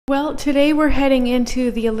Well, today we're heading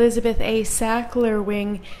into the Elizabeth A. Sackler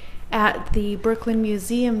wing at the Brooklyn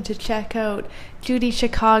Museum to check out Judy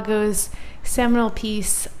Chicago's seminal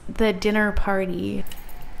piece, The Dinner Party.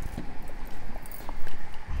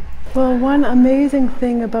 Well, one amazing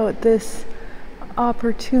thing about this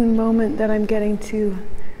opportune moment that I'm getting to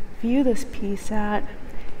view this piece at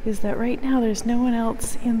is that right now there's no one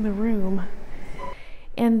else in the room.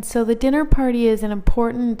 And so The Dinner Party is an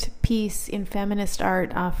important piece in feminist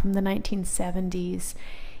art from the 1970s,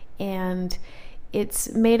 and it's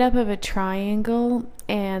made up of a triangle,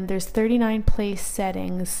 and there's 39 place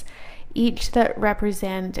settings, each that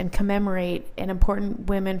represent and commemorate an important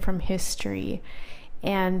women from history.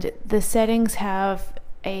 And the settings have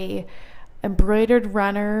a embroidered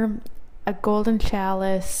runner, a golden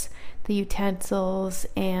chalice, the utensils,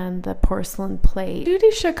 and the porcelain plate.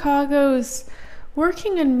 Judy Chicago's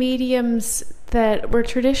working in mediums that were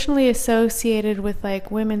traditionally associated with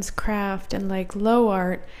like women's craft and like low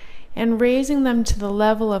art, and raising them to the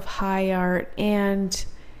level of high art. And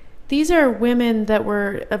these are women that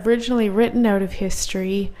were originally written out of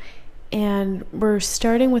history, and we're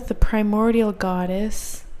starting with the primordial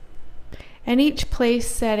goddess, and each place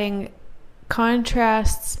setting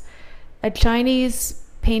contrasts a Chinese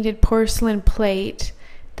painted porcelain plate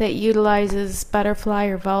that utilizes butterfly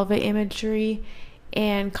or vulva imagery,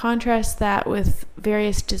 and contrast that with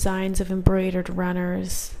various designs of embroidered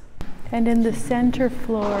runners. And in the center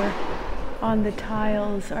floor on the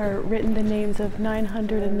tiles are written the names of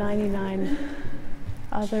 999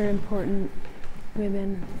 other important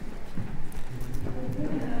women.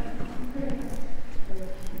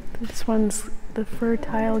 This one's the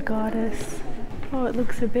fertile goddess. Oh, it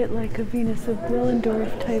looks a bit like a Venus of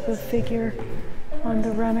Willendorf type of figure on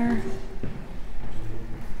the runner.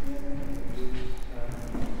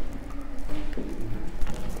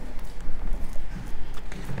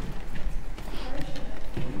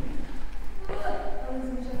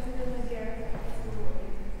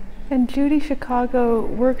 And Judy Chicago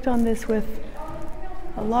worked on this with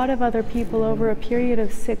a lot of other people over a period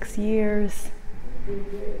of 6 years,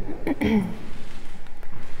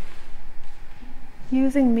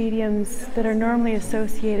 using mediums that are normally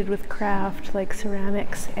associated with craft, like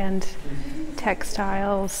ceramics and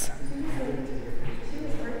textiles.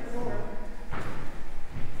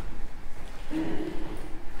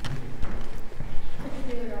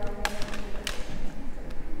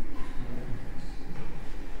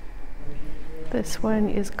 This one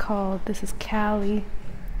is called, this is Cali.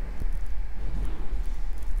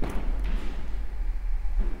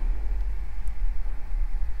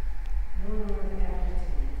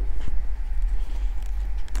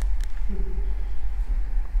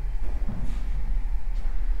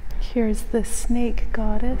 Here's the snake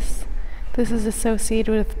goddess. This is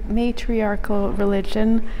associated with matriarchal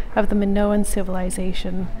religion of the Minoan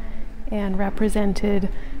civilization and represented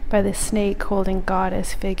by the snake holding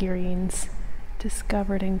goddess figurines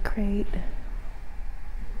discovered in crate.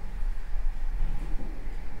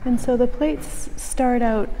 And so the plates start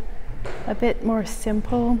out a bit more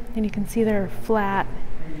simple, and you can see they're flat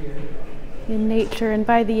in nature, and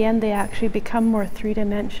by the end they actually become more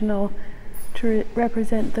three-dimensional to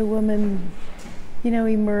represent the woman,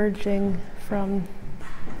 emerging from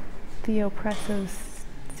the oppressive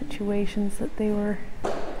situations that they were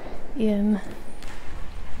in.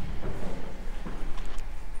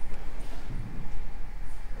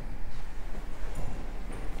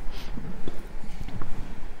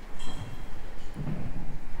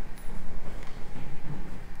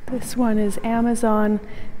 This one is Amazon,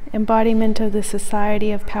 embodiment of the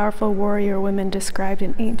society of powerful warrior women described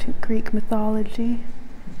in ancient Greek mythology.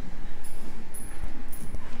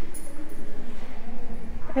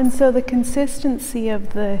 And so the consistency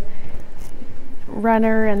of the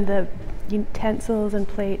runner and the utensils and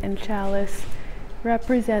plate and chalice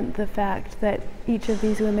represent the fact that each of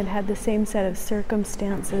these women had the same set of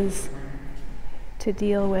circumstances to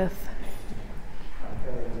deal with,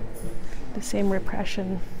 the same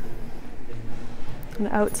repression and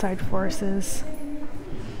outside forces.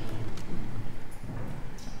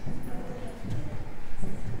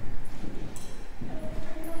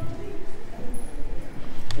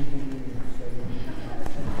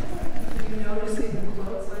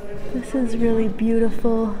 This is really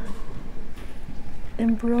beautiful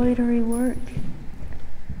embroidery work.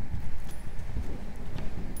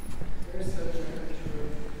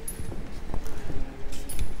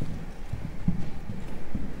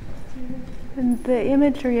 And the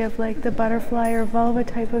imagery of like the butterfly or vulva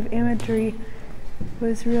type of imagery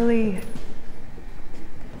was really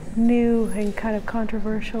new and kind of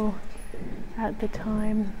controversial at the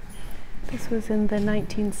time. This was in the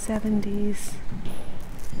 1970s.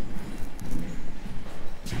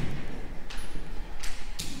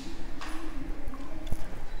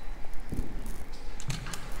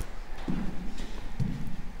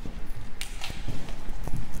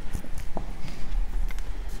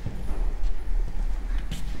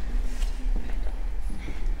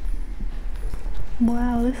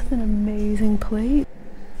 Wow, this is an amazing plate.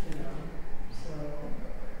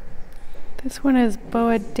 This one is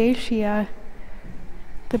Boadicea,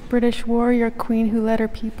 the British warrior queen who led her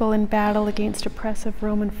people in battle against oppressive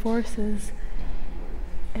Roman forces.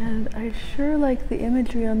 And I sure like the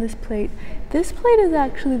imagery on this plate. This plate is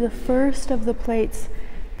actually the first of the plates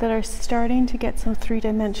that are starting to get some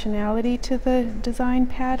three-dimensionality to the design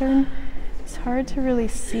pattern. It's hard to really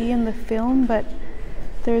see in the film, but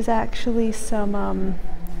there's actually some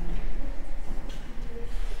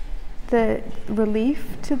the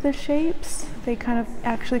relief to the shapes. They kind of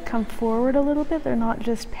actually come forward a little bit. They're not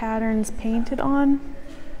just patterns painted on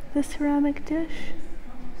the ceramic dish.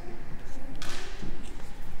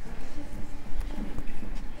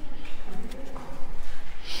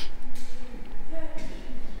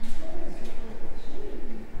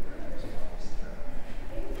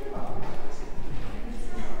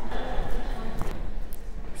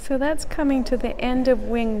 So that's coming to the end of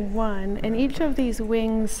Wing 1, and each of these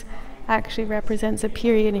wings actually represents a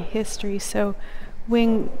period in history. So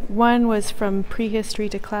Wing 1 was from prehistory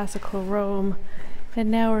to classical Rome,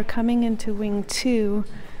 and now we're coming into Wing 2,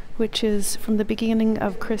 which is from the beginning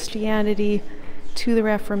of Christianity to the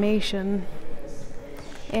Reformation.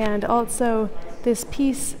 And also this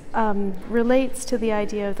piece relates to the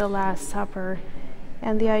idea of the Last Supper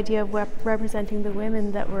and the idea of representing the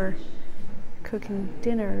women that were cooking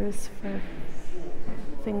dinners for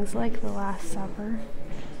things like the Last Supper.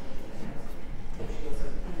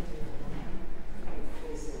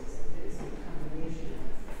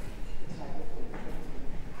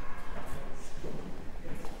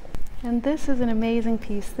 And this is an amazing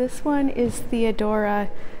piece. This one is Theodora,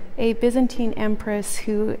 a Byzantine empress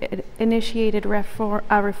who initiated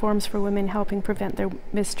reforms for women, helping prevent their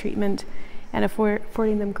mistreatment and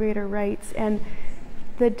affording them greater rights. And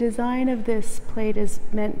the design of this plate is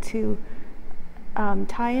meant to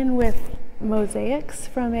tie in with mosaics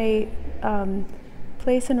from a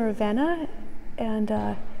place in Ravenna,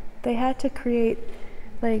 and they had to create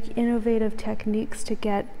like innovative techniques to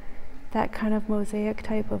get that kind of mosaic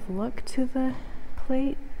type of look to the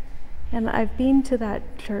plate. And I've been to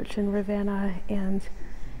that church in Ravenna, and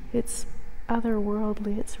it's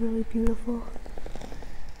otherworldly. It's really beautiful.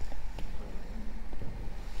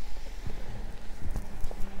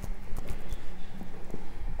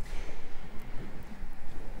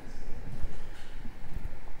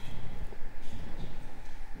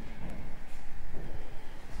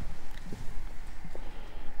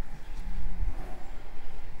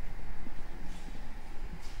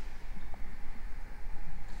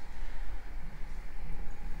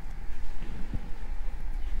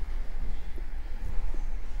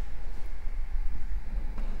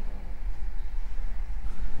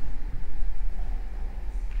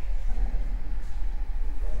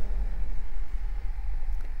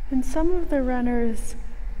 And some of the runners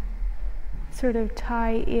sort of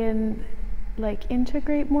tie in, like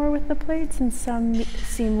integrate more with the plates, and some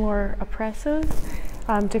seem more oppressive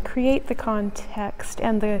to create the context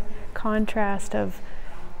and the contrast of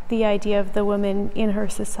the idea of the woman in her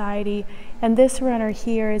society. And this runner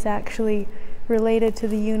here is actually related to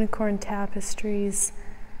the unicorn tapestries.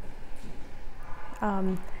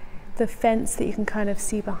 The fence that you can kind of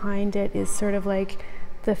see behind it is sort of like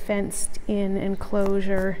the fenced-in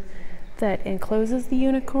enclosure that encloses the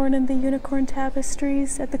unicorn and the unicorn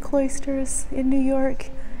tapestries at the cloisters in New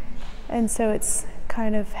York. And so it's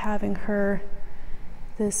kind of having her,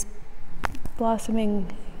 this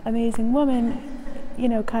blossoming, amazing woman, you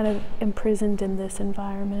know, kind of imprisoned in this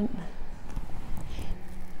environment.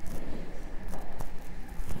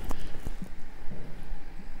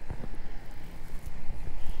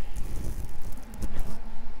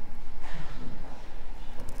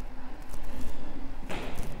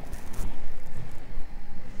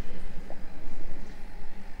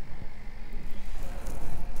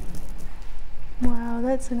 Wow,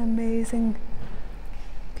 that's an amazing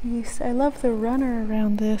piece. I love the runner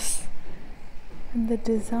around this and the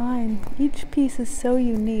design. Each piece is so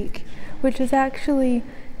unique, which is actually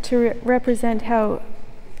to represent how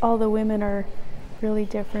all the women are really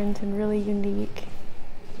different and really unique.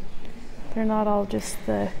 They're not all just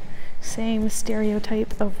the same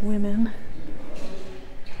stereotype of women.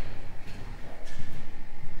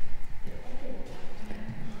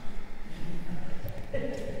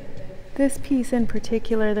 This piece in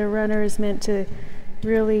particular, the runner is meant to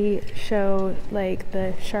really show like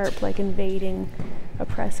the sharp, like invading,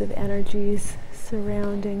 oppressive energies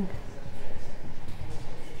surrounding.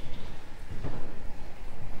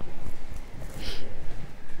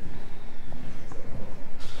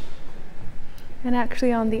 And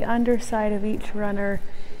actually on the underside of each runner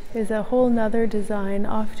is a whole nother design,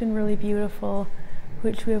 often really beautiful,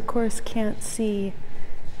 which we of course can't see,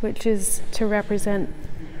 which is to represent,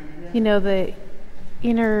 you know, the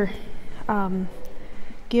inner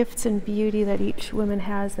gifts and beauty that each woman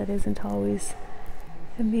has that isn't always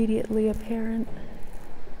immediately apparent.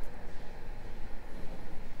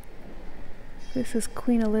 This is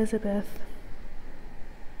Queen Elizabeth.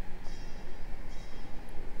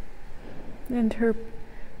 And her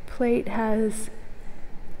plate has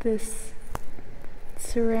this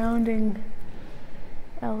surrounding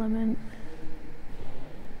element.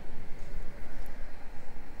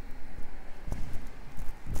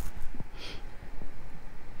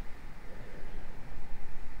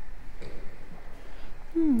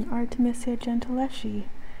 Artemisia Gentileschi,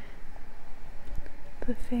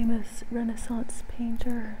 the famous Renaissance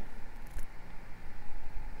painter.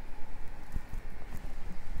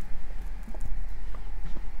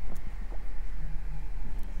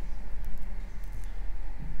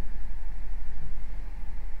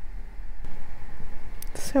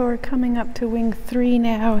 So we're coming up to wing 3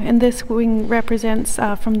 now, and this wing represents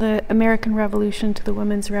from the American Revolution to the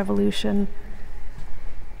Women's Revolution.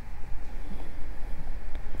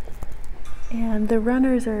 And the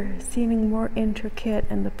runners are seeming more intricate,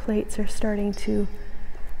 and the plates are starting to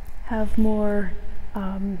have more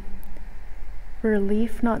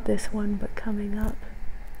relief, not this one, but coming up.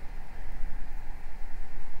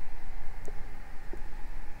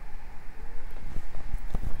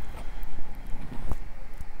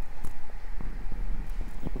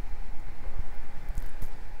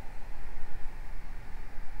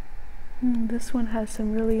 This one has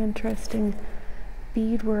some really interesting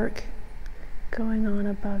beadwork going on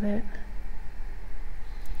above it.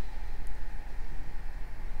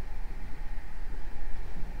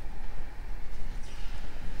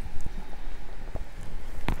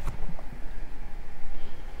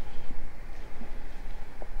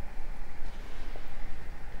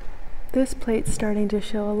 This plate's starting to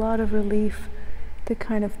show a lot of relief, the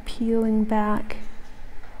kind of peeling back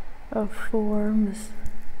of forms.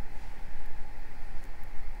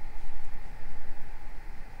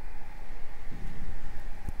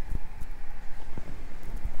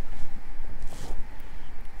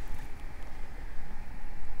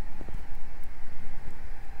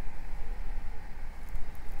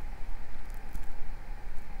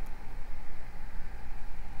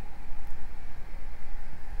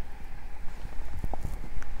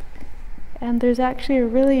 And there's actually a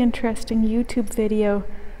really interesting YouTube video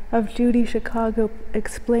of Judy Chicago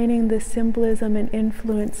explaining the symbolism and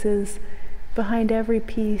influences behind every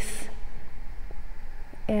piece.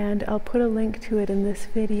 And I'll put a link to it in this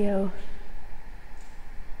video.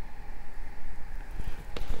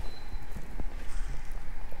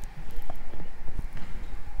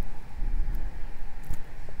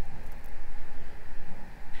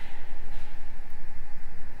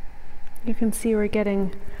 You can see we're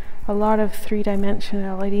getting a lot of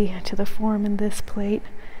three-dimensionality to the form in this plate.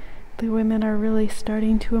 The women are really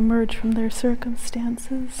starting to emerge from their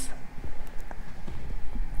circumstances.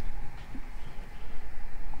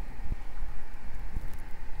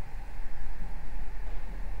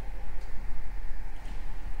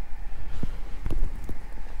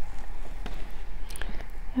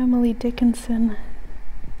 Emily Dickinson.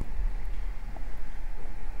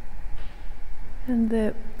 And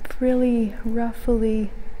the frilly,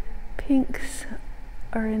 ruffly pinks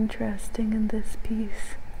are interesting in this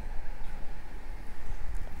piece.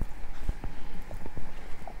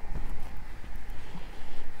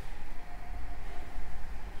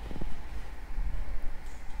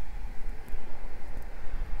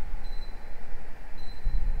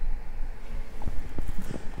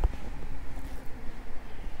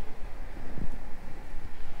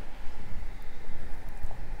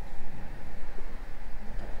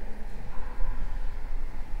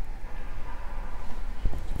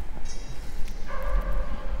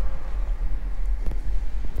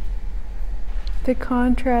 The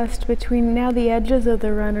contrast between, now the edges of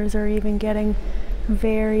the runners are even getting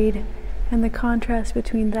varied, and the contrast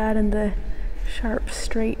between that and the sharp,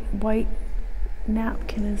 straight, white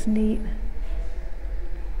napkin is neat.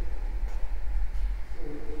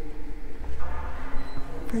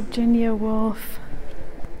 Virginia Woolf.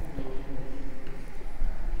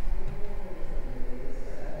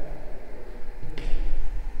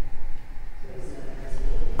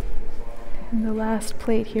 And the last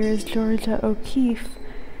plate here is Georgia O'Keeffe.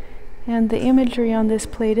 And the imagery on this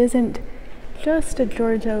plate isn't just a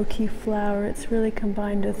Georgia O'Keeffe flower, it's really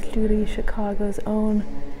combined with Judy Chicago's own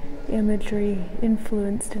imagery,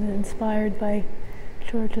 influenced and inspired by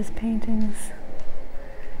Georgia's paintings.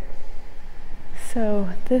 So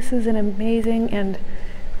this is an amazing and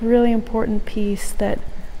really important piece that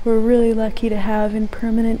we're really lucky to have in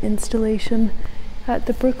permanent installation at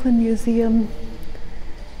the Brooklyn Museum,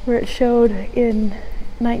 where it showed in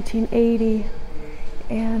 1980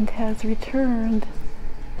 and has returned